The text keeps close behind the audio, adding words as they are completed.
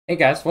Hey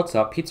guys, what's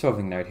up?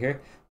 PizzaLovingNerd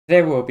here.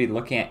 Today we'll be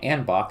looking at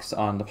Anbox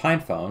on the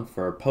PinePhone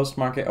for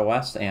Postmarket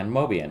OS and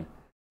Mobian.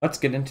 Let's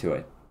get into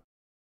it.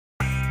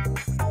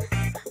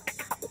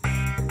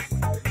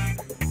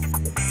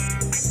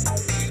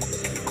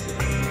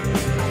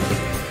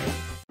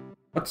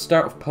 Let's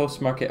start with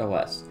Postmarket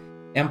OS.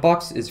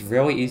 Anbox is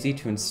really easy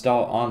to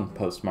install on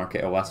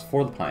Postmarket OS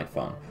for the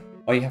PinePhone.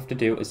 All you have to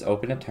do is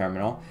open a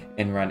terminal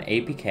and run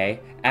apk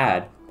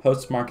add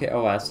postmarket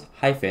os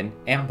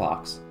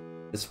 -anbox.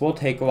 This will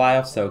take a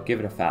while, so give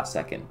it a fast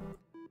second.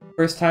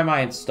 First time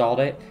I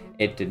installed it,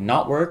 it did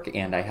not work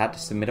and I had to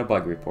submit a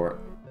bug report.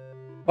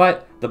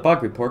 But the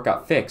bug report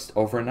got fixed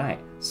overnight,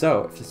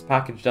 so if this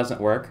package doesn't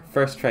work,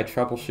 first try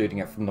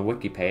troubleshooting it from the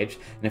wiki page,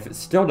 and if it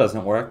still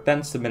doesn't work,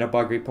 then submit a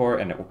bug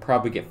report and it will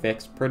probably get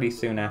fixed pretty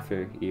soon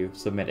after you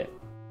submit it.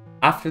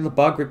 After the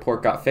bug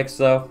report got fixed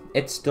though,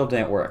 it still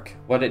didn't work.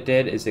 What it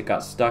did is it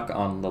got stuck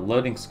on the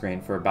loading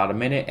screen for about a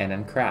minute and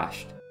then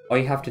crashed. All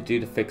you have to do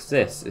to fix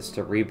this is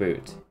to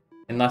reboot.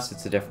 Unless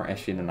it's a different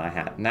issue than I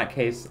had. In that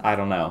case, I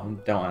don't know.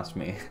 Don't ask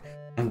me.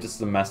 I'm just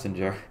the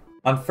messenger.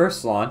 On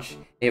first launch,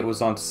 it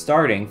was on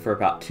starting for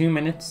about 2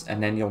 minutes,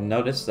 and then you'll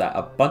notice that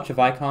a bunch of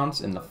icons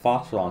in the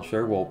Fosh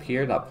launcher will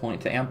appear that point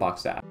to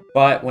Anbox app.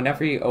 But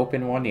whenever you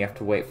open one, you have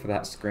to wait for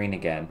that screen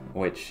again,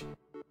 which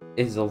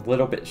is a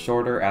little bit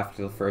shorter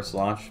after the first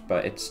launch,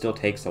 but it still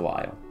takes a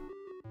while.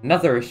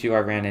 Another issue I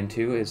ran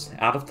into is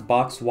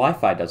out-of-the-box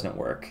Wi-Fi doesn't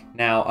work.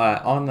 Now,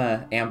 on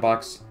the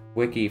Anbox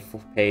wiki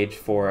page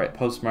for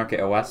Postmarket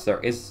OS, there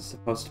is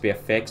supposed to be a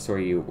fix where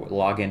you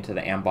log into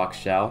the Anbox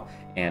shell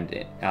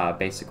and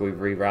basically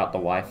reroute the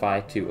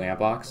Wi-Fi to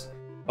Anbox.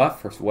 But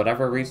for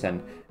whatever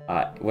reason,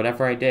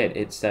 whatever I did,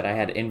 it said I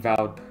had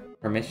invalid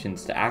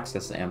permissions to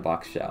access the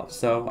Anbox shell,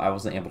 so I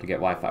wasn't able to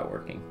get Wi-Fi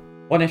working.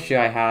 One issue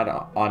I had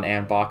on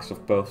Anbox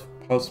with both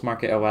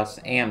Postmarket OS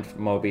and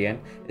Mobian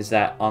is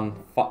that on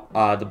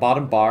the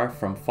bottom bar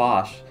from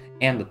Fosh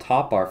and the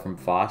top bar from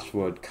Fosh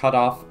would cut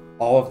off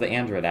all of the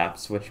Android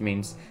apps, which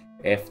means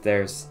if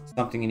there's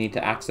something you need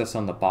to access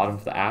on the bottom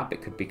of the app, it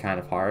could be kind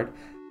of hard.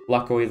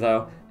 Luckily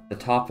though, the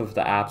top of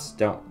the apps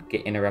don't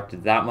get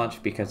interrupted that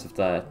much because of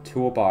the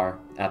toolbar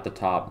at the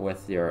top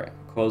with your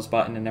close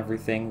button and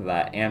everything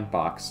that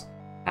Anbox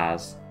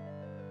has.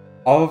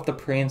 All of the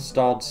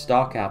pre-installed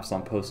stock apps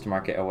on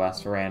Postmarket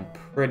OS ran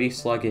pretty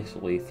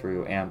sluggishly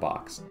through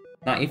Anbox.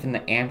 Not even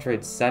the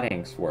Android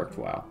settings worked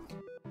well.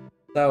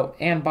 So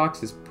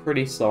Anbox is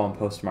pretty slow on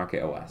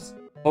Postmarket OS.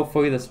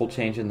 Hopefully this will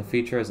change in the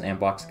future as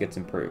Anbox gets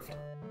improved.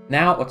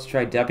 Now let's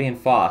try Debian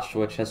Fosh,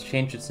 which has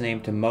changed its name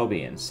to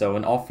Mobian, so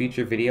in all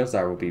future videos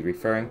I will be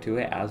referring to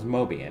it as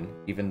Mobian,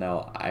 even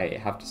though I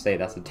have to say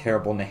that's a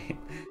terrible name.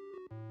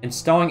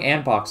 Installing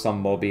Anbox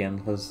on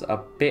Mobian was a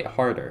bit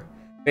harder.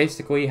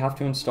 Basically, you have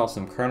to install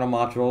some kernel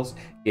modules,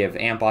 give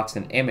Anbox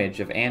an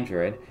image of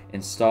Android,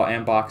 install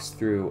Anbox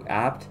through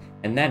apt,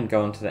 and then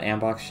go into the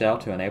Anbox shell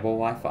to enable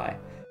Wi-Fi.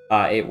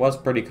 It was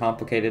pretty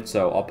complicated,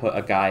 so I'll put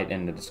a guide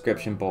in the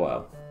description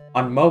below.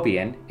 On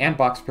Mobian,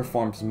 Anbox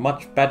performs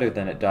much better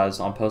than it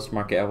does on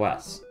Postmarket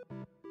OS.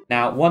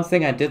 Now, one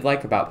thing I did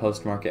like about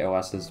Postmarket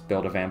OS's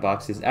build of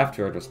Anbox is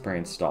F-Droid was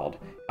pre-installed.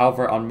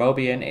 However, on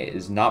Mobian, it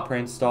is not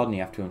pre-installed and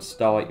you have to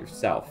install it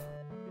yourself.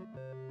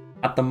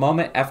 At the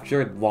moment,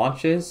 F-Droid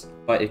launches,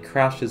 but it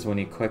crashes when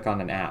you click on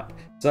an app.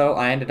 So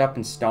I ended up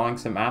installing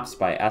some apps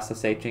by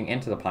SSHing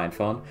into the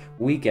PinePhone,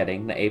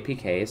 we-getting the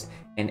APKs,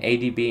 and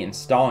ADB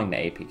installing the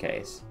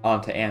APKs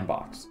onto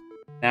Anbox.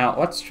 Now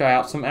let's try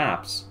out some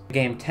apps. The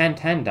game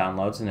 1010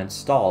 downloads and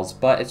installs,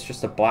 but it's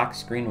just a black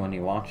screen when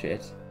you launch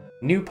it.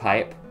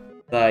 NewPipe,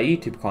 the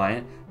YouTube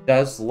client,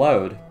 does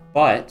load,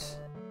 but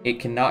it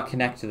cannot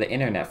connect to the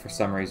internet for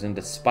some reason,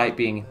 despite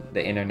the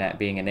internet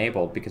being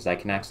enabled because I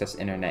can access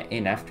internet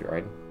in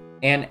F-Droid.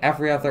 And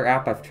every other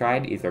app I've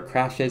tried either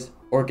crashes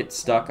or gets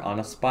stuck on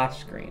a splash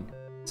screen.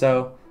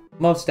 So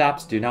most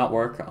apps do not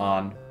work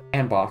on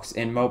Anbox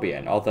in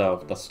Mobian,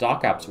 although the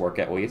stock apps work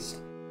at least,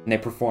 and they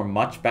perform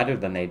much better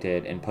than they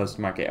did in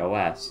Postmarket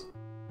OS.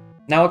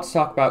 Now let's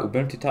talk about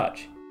Ubuntu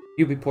Touch.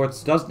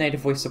 UBports does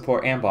natively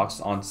support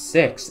Anbox on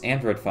 6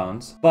 Android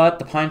phones, but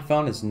the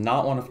PinePhone is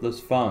not one of those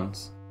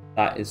phones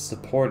that is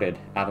supported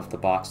out of the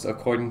box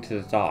according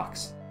to the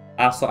docs.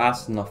 I also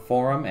asked in the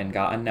forum and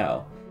got a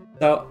no.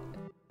 So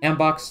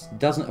Anbox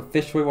doesn't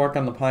officially work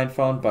on the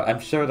PinePhone, but I'm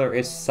sure there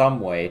is some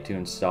way to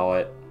install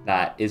it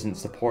that isn't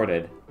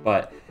supported,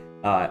 but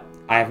I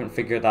haven't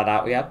figured that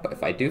out yet, but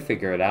if I do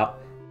figure it out,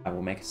 I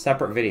will make a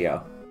separate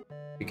video,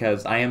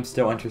 because I am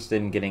still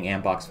interested in getting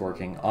Anbox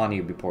working on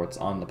UBports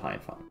on the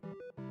PinePhone.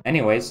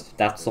 Anyways,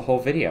 that's the whole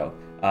video.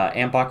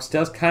 Anbox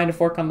does kind of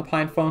work on the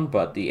PinePhone,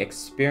 but the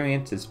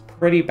experience is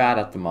pretty bad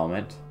at the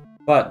moment.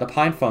 But the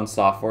PinePhone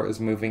software is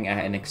moving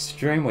at an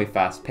extremely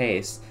fast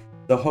pace,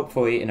 so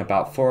hopefully in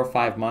about 4 or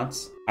 5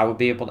 months, I will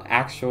be able to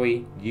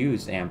actually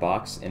use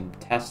Anbox and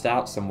test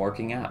out some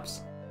working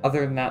apps.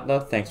 Other than that though,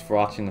 thanks for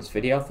watching this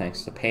video,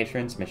 thanks to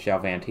patrons Michelle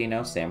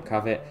Vantino, Sam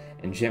Covett,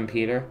 and Jim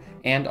Peter,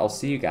 and I'll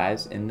see you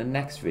guys in the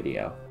next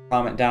video.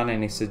 Comment down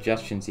any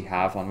suggestions you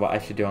have on what I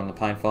should do on the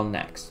PinePhone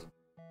next.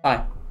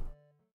 Bye!